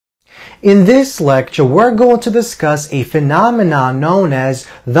In this lecture, we're going to discuss a phenomenon known as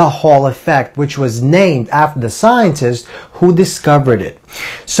the Hall effect, which was named after the scientist who discovered it.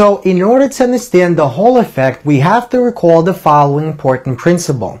 So, in order to understand the Hall effect, we have to recall the following important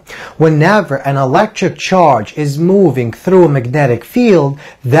principle. Whenever an electric charge is moving through a magnetic field,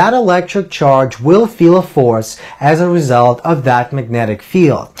 that electric charge will feel a force as a result of that magnetic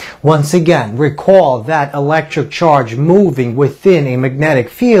field. Once again, recall that electric charge moving within a magnetic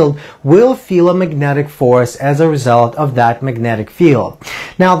field will feel a magnetic force as a result of that magnetic field.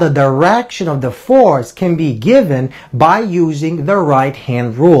 Now, the direction of the force can be given by using the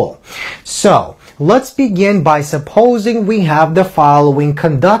right-hand rule. So, let's begin by supposing we have the following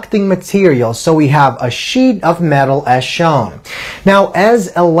conducting material. So we have a sheet of metal as shown. Now,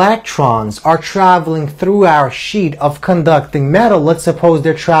 as electrons are traveling through our sheet of conducting metal, let's suppose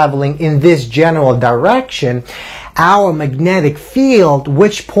they're traveling in this general direction, our magnetic field,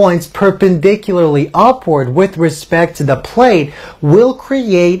 which points perpendicularly upward with respect to the plate, will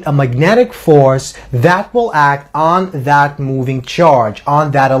create a magnetic force that will act on that moving charge,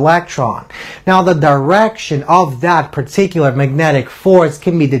 on that electron. Now, the direction of that particular magnetic force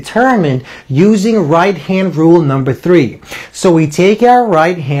can be determined using right-hand rule number 3. So we take our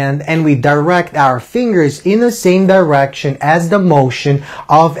right hand and we direct our fingers in the same direction as the motion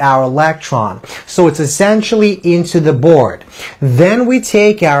of our electron. So it's essentially into the board. Then we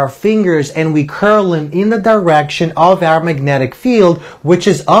take our fingers and we curl them in the direction of our magnetic field, which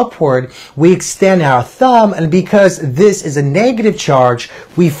is upward. We extend our thumb, and because this is a negative charge,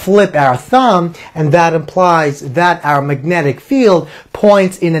 we flip our thumb, and that implies that our magnetic field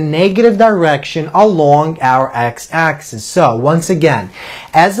points in a negative direction along our x-axis. So once again,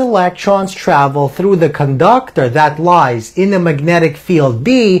 as electrons travel through the conductor that lies in the magnetic field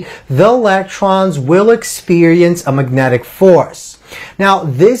B, the electrons will experience a magnetic force. Now,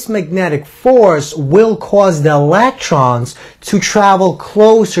 this magnetic force will cause the electrons to travel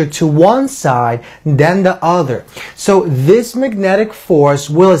closer to one side than the other. So this magnetic force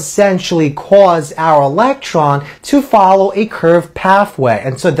will essentially cause our electron to follow a curved pathway.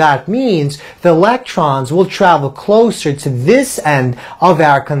 And so that means the electrons will travel closer to this end of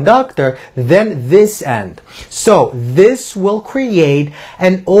our conductor than this end. So this will create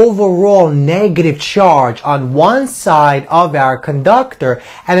an overall negative charge on one side of our conductor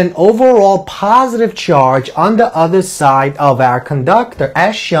and an overall positive charge on the other side of our conductor,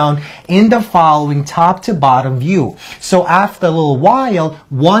 as shown in the following top to bottom view. So after a little while,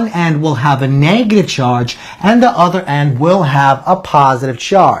 one end will have a negative charge and the other end will have a positive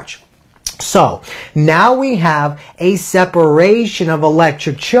charge. So now we have a separation of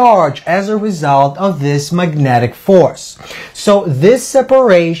electric charge as a result of this magnetic force. So this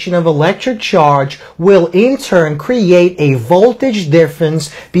separation of electric charge will in turn create a voltage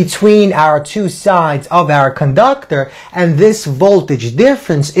difference between our two sides of our conductor, and this voltage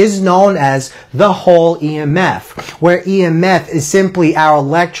difference is known as the Hole EMF, where EMF is simply our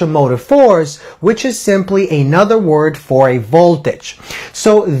electromotive force, which is simply another word for a voltage.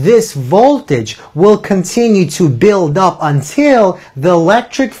 So this voltage will continue to build up until the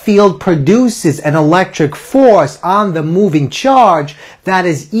electric field produces an electric force on the moving charge that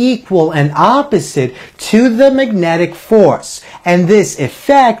is equal and opposite to the magnetic force. And this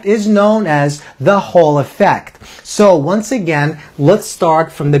effect is known as the Hall effect. So once again, let's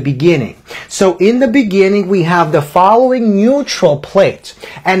start from the beginning. So in the beginning, we have the following neutral plate,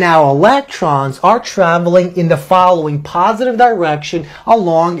 and our electrons are traveling in the following positive direction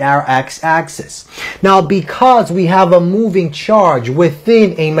along our x-axis. Now, because we have a moving charge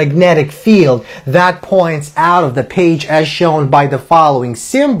within a magnetic field that points out of the page as shown by the following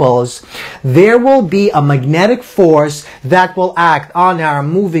symbols, there will be a magnetic force that will act on our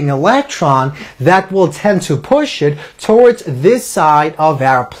moving electron that will tend to push it towards this side of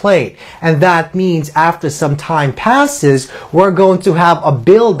our plate. And that means after some time passes, we're going to have a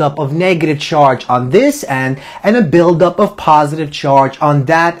buildup of negative charge on this end and a buildup of positive charge on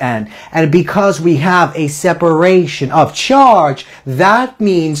that end. And because we have a separation of charge, that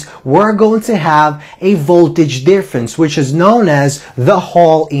means we're going to have a voltage difference, which is known as the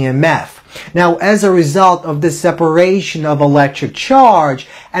Hall EMF. Now, as a result of the separation of electric charge,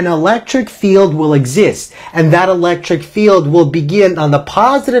 an electric field will exist, and that electric field will begin on the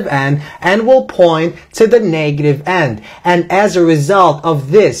positive end and will point to the negative end. And as a result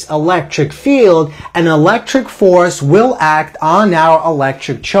of this electric field, an electric force will act on our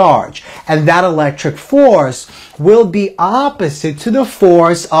electric charge, and that electric force will be opposite to the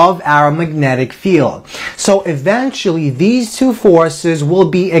force of our magnetic field. So eventually, these two forces will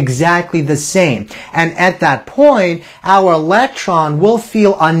be exactly exactly the same. And at that point, our electron will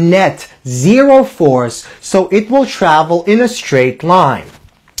feel a net zero force, so it will travel in a straight line.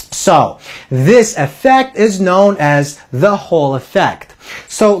 So, this effect is known as the Hole effect.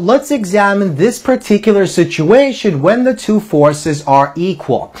 So let's examine this particular situation when the two forces are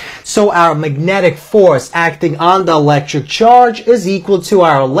equal. So our magnetic force acting on the electric charge is equal to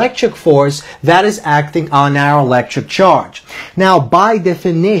our electric force that is acting on our electric charge. Now, by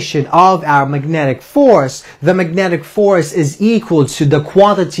definition of our magnetic force, the magnetic force is equal to the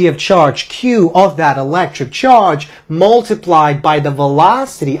quantity of charge Q of that electric charge multiplied by the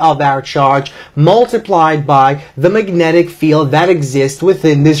velocity of our charge multiplied by the magnetic field that exists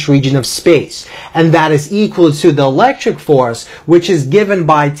within this region of space. And that is equal to the electric force, which is given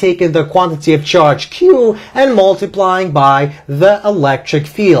by taking the quantity of charge Q and multiplying by the electric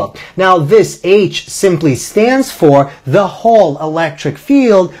field. Now, this H simply stands for the Hole electric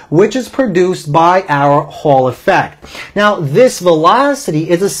field, which is produced by our Hole effect. Now, this velocity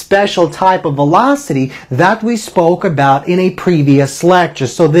is a special type of velocity that we spoke about in a previous lecture.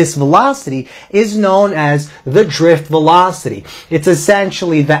 So this velocity is known as the drift velocity. It's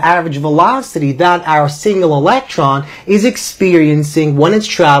essentially the average velocity that our single electron is experiencing when it's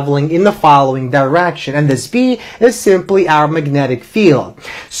traveling in the following direction. And this B is simply our magnetic field.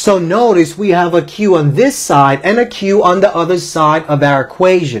 So notice we have a Q on this side and a Q on the other side of our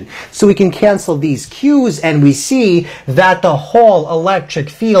equation. So we can cancel these Q's and we see that the Hole electric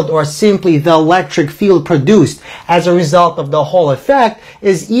field, or simply the electric field produced as a result of the Hole effect,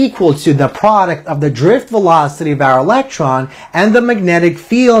 is equal to the product of the drift velocity of our electron and the magnetic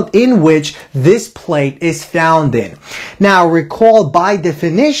field in which this plate is found in. Now recall, by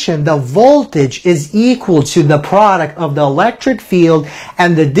definition, the voltage is equal to the product of the electric field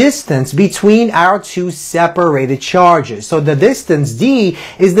and the distance between our two separated charges. So the distance D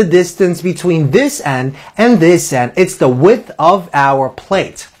is the distance between this end and this end. It's the width of our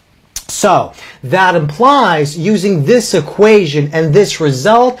plate. So that implies, using this equation and this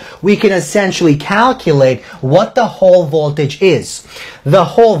result, we can essentially calculate what the Hole voltage is. The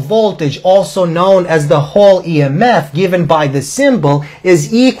Hole voltage, also known as the Hole EMF, given by the symbol,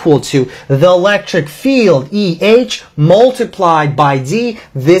 is equal to the electric field EH multiplied by D,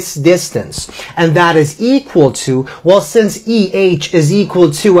 this distance. And that is equal to, well, since EH is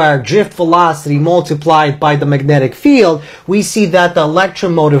equal to our drift velocity multiplied by the magnetic field, we see that the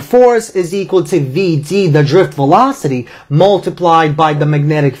electromotive force is equal to Vd, the drift velocity, multiplied by the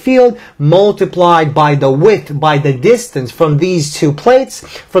magnetic field, multiplied by the width, by the distance from these two plates,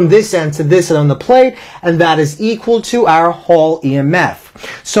 from this end to this end on the plate, and that is equal to our Hole EMF.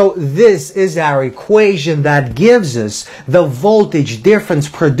 So this is our equation that gives us the voltage difference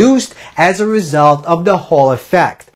produced as a result of the Hole effect.